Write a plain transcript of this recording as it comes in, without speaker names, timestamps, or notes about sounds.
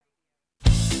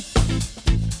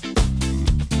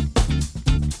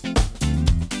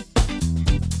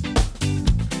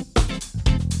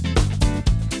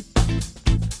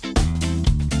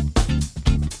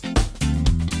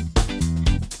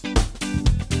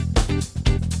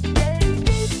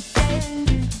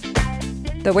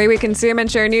The way we consume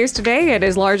and share news today, it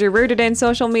is largely rooted in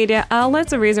social media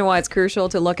outlets. The reason why it's crucial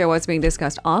to look at what's being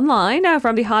discussed online,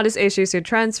 from the hottest issues to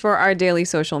trends for our daily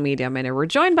social media minute. We're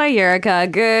joined by Erica.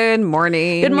 Good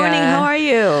morning. Good morning. How are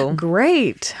you?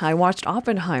 Great. I watched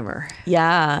Oppenheimer.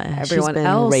 Yeah, Everyone she's been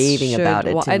else raving about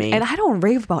it to me. And I don't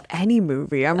rave about any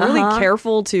movie. I'm really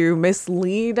careful to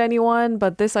mislead anyone,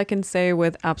 but this I can say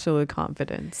with absolute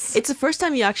confidence. It's the first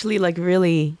time you actually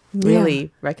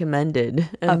really recommended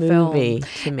a movie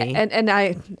to me. And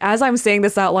I, as I'm saying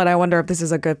this out loud, I wonder if this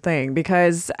is a good thing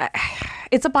because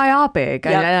it's a biopic.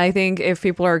 And I think if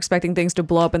people are expecting things to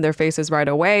blow up in their faces right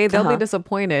away, they'll be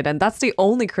disappointed. And that's the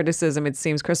only criticism it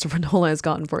seems Christopher Nolan has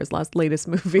gotten for his latest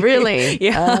movie. Really?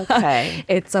 Yeah. Okay.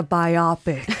 It's a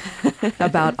biopic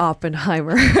about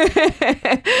Oppenheimer.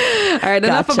 All right,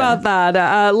 enough about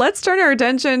that. Let's turn our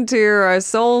attention to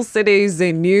Seoul City's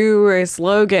new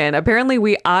slogan.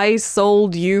 Apparently, I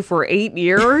sold you for 8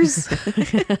 years.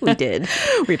 We did.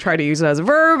 We tried to use it as a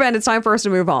verb, and it's time for us to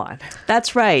move on.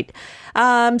 That's right.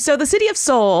 So the city of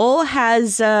Seoul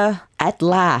has at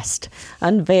last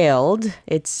unveiled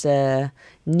its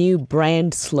new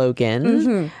brand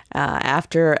slogan.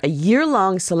 After a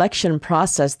year-long selection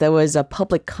process, there was a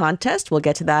public contest. We'll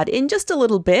get to that in just a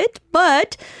little bit.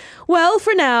 But, well,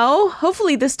 for now,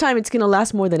 hopefully this time it's going to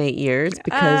last more than 8 years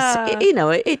because,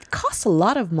 it costs a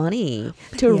lot of money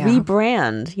to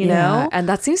rebrand, you know? And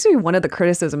that seems to be one of the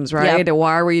criticisms, right? Yep.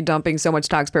 Why are we dumping so much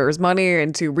taxpayers' money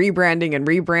into rebranding and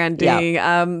rebranding?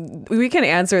 Yep. We can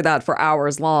answer that for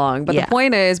hours long. But the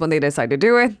point is, when they decide to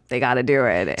do it, they got to do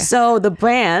it. So the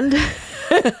brand...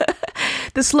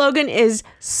 The slogan is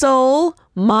Seoul,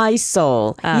 my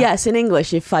soul. Yes, in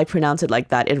English, if I pronounce it like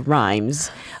that, it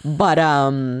rhymes. But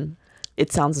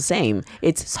it sounds the same.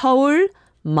 It's Seoul,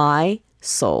 my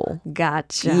soul.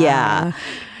 Gotcha. Yeah.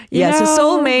 So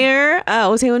Seoul Mayor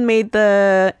Oh Se-hoon made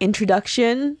the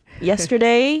introduction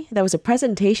yesterday. There was a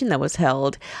presentation that was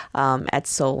held at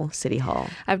Seoul City Hall.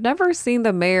 I've never seen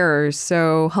the mayor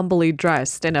so humbly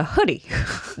dressed in a hoodie.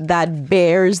 That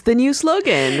bears the new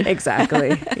slogan.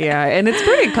 Exactly. Yeah. And it's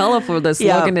pretty colorful, the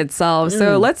slogan itself.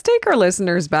 So let's take our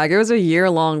listeners back. It was a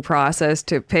year-long process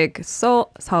to pick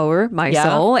Seoul, my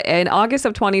soul. In August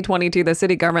of 2022, the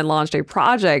city government launched a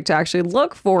project to actually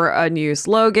look for a new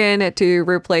slogan to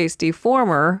replace the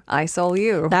former I Soul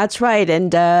You. That's right.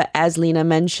 And as Lena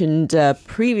mentioned,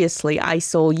 previously, I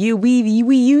Soul You, we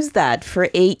used that for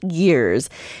 8 years.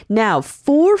 Now,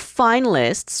 4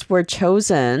 finalists were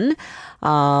chosen.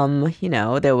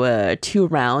 There were 2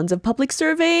 rounds of public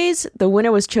surveys. The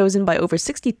winner was chosen by over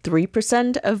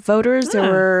 63% of voters. There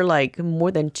were more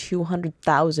than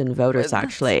 200,000 voters,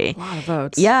 actually. That's a lot of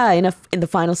votes. Yeah, in the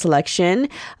final selection.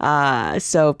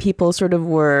 So people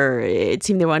it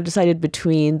seemed they were undecided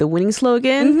between the winning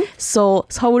slogan, Seoul,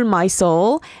 my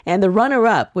soul, and the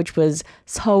runner-up, which was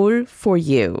Seoul for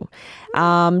you.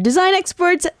 Design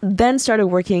experts then started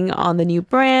working on the new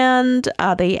brand.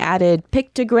 They added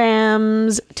pictograms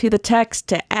to the text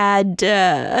to add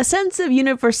a sense of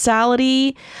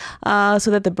universality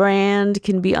so that the brand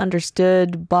can be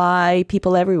understood by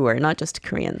people everywhere, not just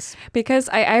Koreans. Because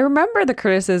I remember the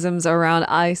criticisms around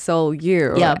I Soul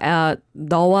You.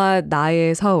 너와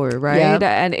나의 서울, right? Yep.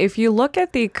 And if you look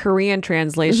at the Korean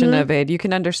translation of it, you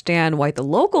can understand why the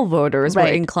local voters were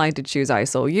inclined to choose I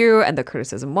Soul You, and the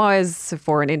criticism was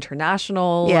for an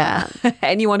international,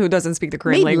 anyone who doesn't speak the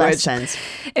Korean language. Less sense.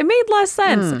 It made less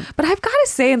sense. But I've got to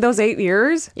say, in those 8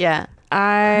 years,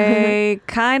 I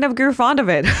kind of grew fond of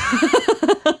it.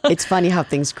 It's funny how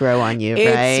things grow on you, right?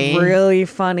 It's really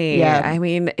funny. Yeah. I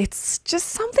mean, it's just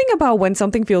something about when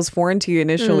something feels foreign to you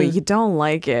initially, you don't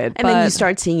like it. And then you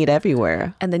start seeing it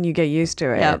everywhere. And then you get used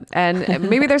to it. Yep. And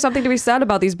maybe there's something to be said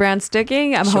about these brands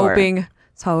sticking. I'm hoping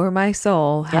Seoul, my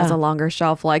soul has a longer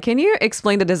shelf life. Can you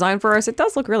explain the design for us? It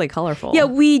does look really colorful. Yeah,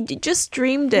 we just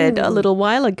streamed it a little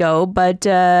while ago, but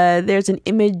there's an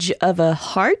image of a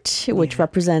heart, which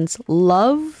represents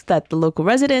love that the local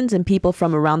residents and people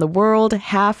from around the world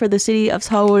have for the city of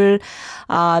Seoul.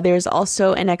 There's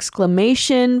also an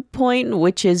exclamation point,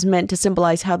 which is meant to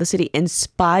symbolize how the city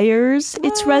inspires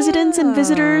its residents and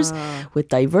visitors with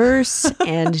diverse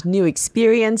and new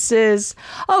experiences.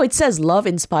 Oh, it says love,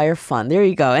 inspire, fun. There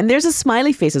you go. And there's a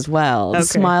smiley face as well. The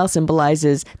smile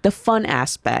symbolizes the fun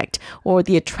aspect or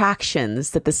the attractions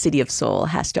that the city of Seoul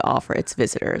has to offer its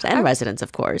visitors and residents,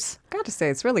 of course. Got to say,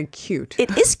 it's really cute.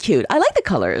 It is cute. I like the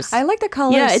colors. I like the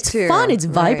colors, yeah, it's too. fun. It's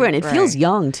vibrant. It feels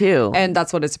young, too. And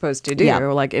that's what it's supposed to do. Yeah.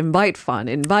 Like, invite fun.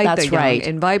 Invite the young.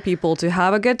 Invite people to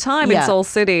have a good time in Seoul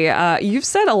City. You've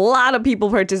said a lot of people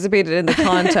participated in the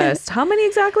contest. How many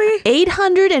exactly?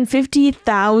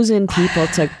 850,000 people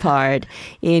took part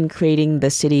in creating the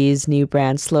city's new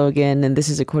brand slogan, and this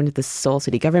is according to the Seoul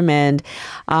city government.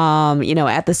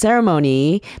 At the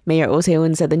ceremony, Mayor Oh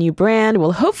Se-eun said the new brand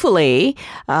will hopefully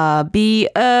be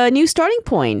a new starting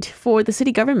point for the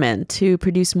city government to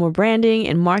produce more branding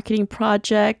and marketing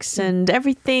projects, and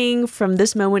everything from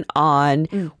this moment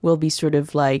on will be sort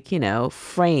of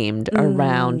framed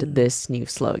around this new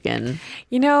slogan.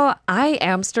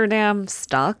 Amsterdam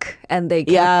stuck and they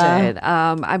kept it.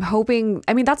 I'm hoping,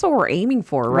 that's what we're aiming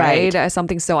for, right?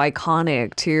 Something so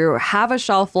iconic to have a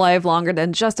shelf life longer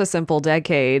than just a simple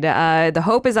decade. The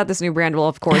hope is that this new brand will,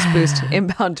 of course, boost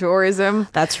inbound tourism.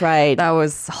 That's right. That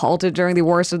was halted during the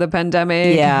worst of the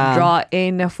pandemic. Draw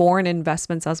in foreign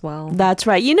investments as well. That's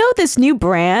right. This new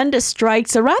brand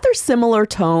strikes a rather similar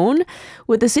tone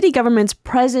with the city government's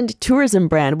present tourism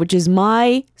brand, which is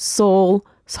My Seoul,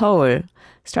 Seoul.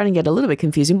 Starting to get a little bit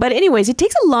confusing. But anyways, it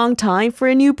takes a long time for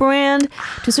a new brand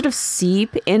to sort of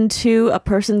seep into a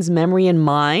person's memory and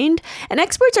mind. And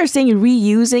experts are saying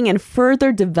reusing and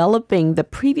further developing the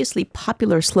previously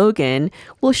popular slogan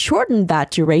will shorten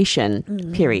that duration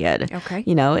period. Okay.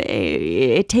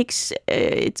 It takes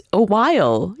it's a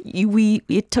while.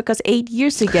 It took us 8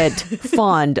 years to get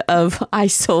fond of I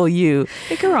Soul You.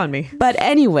 Take her on me. But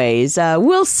anyways,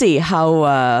 we'll see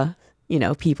how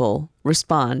people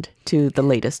respond to the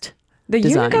latest The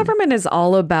design. unit government is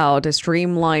all about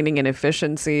streamlining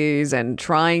inefficiencies and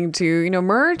trying to,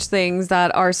 merge things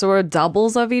that are sort of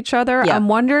doubles of each other. Yeah. I'm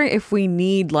wondering if we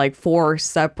need 4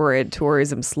 separate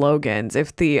tourism slogans,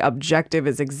 if the objective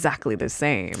is exactly the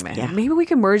same. Yeah. Maybe we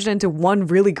can merge it into one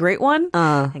really great one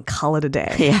and call it a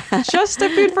day. Yeah. Just a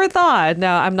food for thought.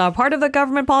 Now, I'm not part of the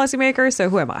government policymaker, so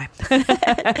who am I?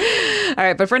 All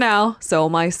right, but for now, Seoul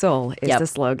My Soul is the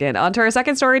slogan. On to our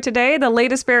second story today. The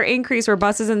latest fare increase for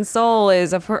buses in Seoul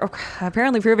is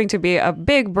apparently proving to be a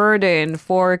big burden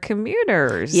for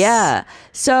commuters. Yeah.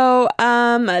 So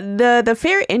the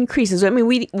fare increases.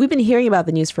 We've been hearing about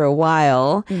the news for a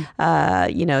while.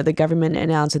 The government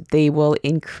announced that they will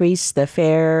increase the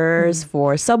fares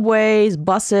for subways,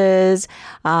 buses.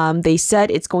 They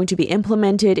said it's going to be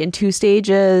implemented in 2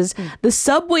 stages. The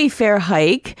subway fare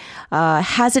hike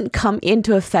hasn't come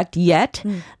into effect yet.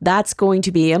 That's going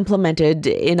to be implemented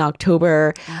in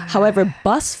October. However,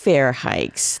 bus fare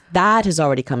hikes, that has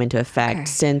already come into effect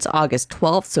since August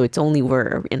 12th. So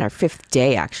we're in our 5th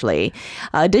day, actually.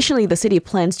 Additionally, the city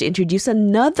plans to introduce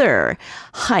another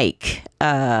hike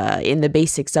in the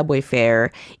basic subway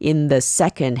fare in the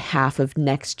second half of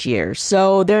next year.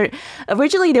 So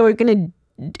originally they were going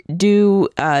to do,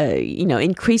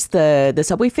 increase the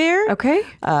subway fare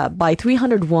by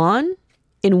 300 won.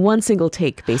 In one single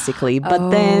take, basically.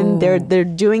 But then they're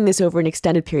doing this over an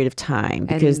extended period of time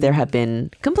because there have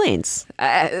been complaints.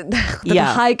 The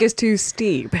hike is too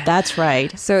steep. That's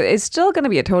right. So it's still going to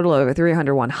be a total of a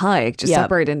 301 hike, just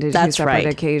separate into 2 separate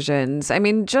occasions.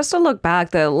 Just to look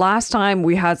back, the last time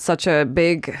we had such a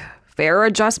big fare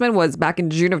adjustment was back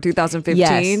in June of 2015.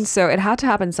 Yes. So it had to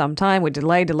happen sometime. We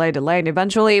delayed, and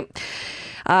eventually...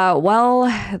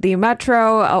 the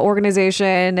metro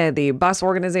organization, the bus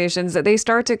organizations, they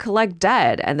start to collect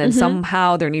debt, and then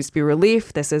somehow there needs to be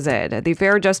relief. This is it. The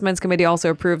Fare Adjustments Committee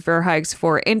also approved fare hikes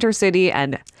for intercity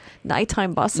and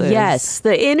nighttime buses. Yes,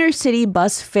 the intercity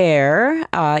bus fare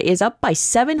is up by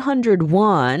 700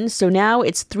 won. So now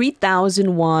it's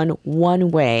 3,000 won one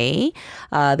way.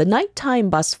 The nighttime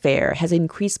bus fare has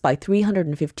increased by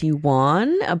 350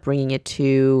 won, bringing it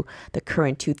to the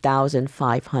current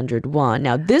 2,500 won.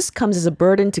 Now, this comes as a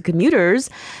burden to commuters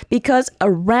because a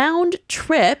round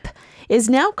trip is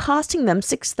now costing them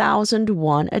 6,000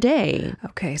 won a day.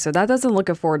 Okay, so that doesn't look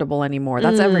affordable anymore.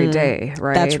 That's every day,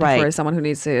 right? That's right. For someone who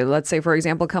needs to, let's say, for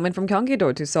example, come in from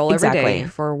Gyeonggi-do to Seoul every day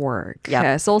for work. Yep.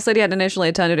 Yeah, Seoul City had initially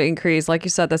intended to increase, like you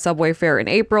said, the subway fare in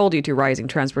April due to rising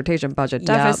transportation budget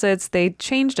deficits. They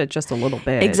changed it just a little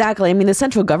bit. Exactly. The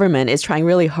central government is trying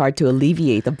really hard to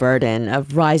alleviate the burden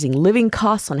of rising living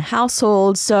costs on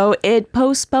households. So it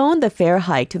postponed the fare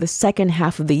hike to the second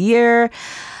half of the year.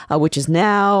 Which is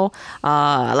now,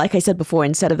 like I said before,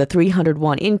 instead of the 300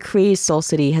 won increase, Seoul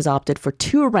City has opted for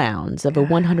 2 rounds of a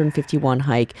 151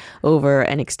 hike over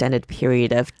an extended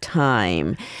period of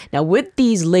time. Now, with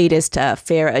these latest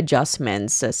fare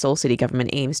adjustments, Seoul City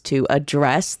government aims to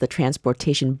address the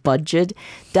transportation budget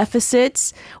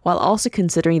deficits while also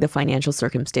considering the financial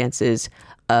circumstances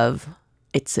of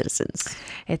its citizens.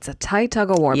 It's a tight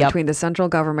tug-of-war between the central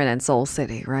government and Seoul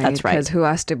City, right? That's right. Because who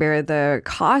has to bear the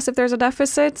cost if there's a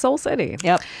deficit? Seoul City.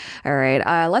 Yep. All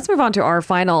right. Let's move on to our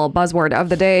final buzzword of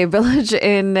the day. Village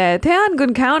in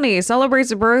Taean-gun County celebrates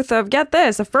the birth of, get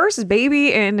this, the first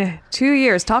baby in 2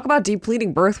 years. Talk about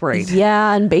depleting birth rate.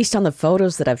 Yeah, and based on the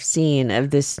photos that I've seen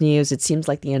of this news, it seems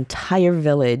like the entire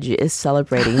village is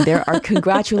celebrating. There are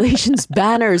congratulations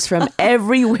banners from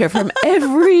everywhere, from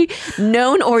every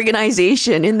known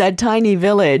organization in that tiny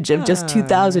village of just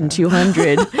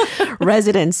 2,200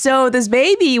 residents. So this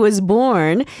baby was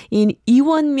born in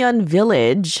Iwonmyeon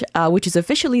village, which is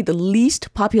officially the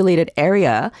least populated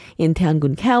area in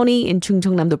Taean-gun County in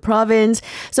Chungcheongnam-do province.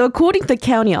 So according to the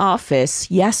county office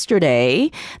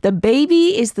yesterday, the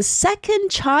baby is the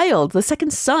second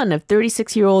son of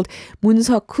 36-year-old Moon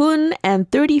Seok-hun and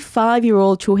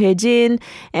 35-year-old Cho Hae-jin,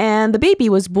 and the baby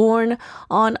was born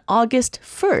on August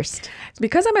 1st.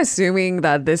 Because I'm assuming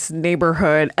that this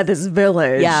neighborhood, this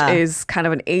village, is kind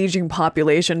of an aging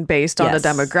population based on the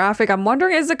demographic, I'm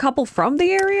wondering, is the couple from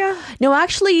the area? No,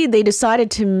 actually, they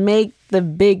decided to make the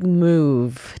big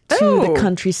move to the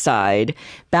countryside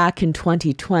back in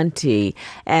 2020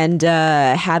 and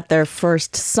had their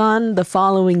first son the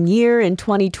following year in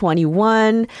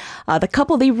 2021. The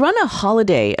couple, they run a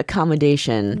holiday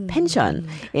accommodation pension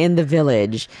in the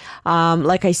village.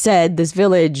 Like I said, this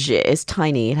village is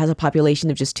tiny. It has a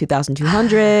population of just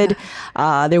 2,200.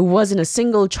 There wasn't a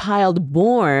single child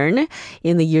born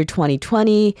in the year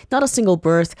 2020. Not a single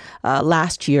birth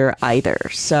last year either.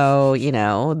 So,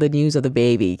 the news of the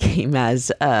baby came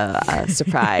as a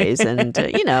surprise, and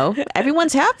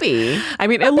everyone's happy. I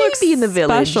mean, it looks in the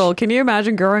village special. Can you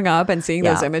imagine growing up and seeing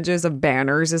those images of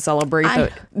banners to celebrate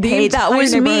the that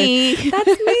was me. That's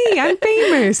me. I'm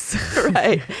famous.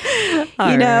 Right.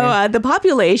 The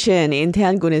population in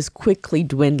Taean-gun is quickly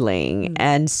dwindling,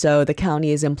 and so the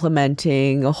county is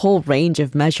implementing a whole range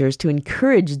of measures to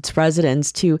encourage its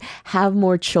residents to have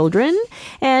more children.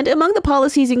 And among the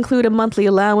policies include a monthly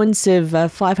allowance of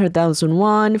 500,000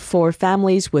 won for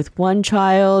families with one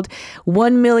child,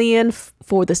 1 million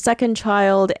for the second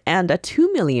child, and a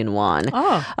 2 million won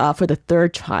for the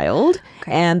third child.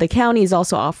 Okay. And the county is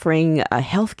also offering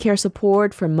healthcare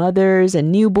support for mothers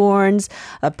and newborns,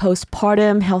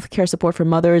 postpartum healthcare support for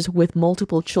mothers with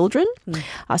multiple children,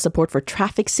 support for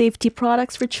traffic safety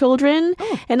products for children,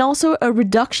 and also a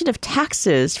reduction of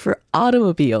taxes for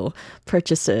automobile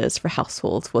purchases for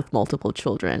households with multiple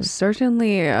children.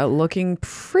 Certainly looking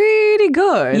pretty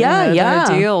good. Yeah.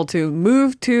 The deal to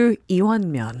move to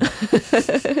Iwonmyeon.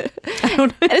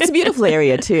 And it's a beautiful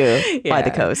area too, by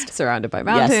the coast. Surrounded by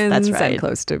mountains, that's right, and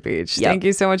close to beach. Yep. Thank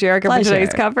you so much, Erica, for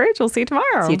today's coverage. We'll see you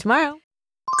tomorrow. See you tomorrow.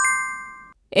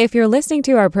 If you're listening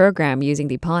to our program using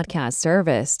the podcast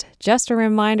service, just a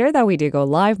reminder that we do go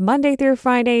live Monday through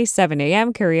Friday, 7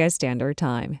 a.m. Korea Standard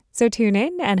Time. So tune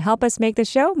in and help us make the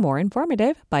show more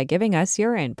informative by giving us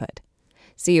your input.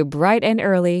 See you bright and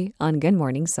early on Good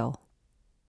Morning Seoul.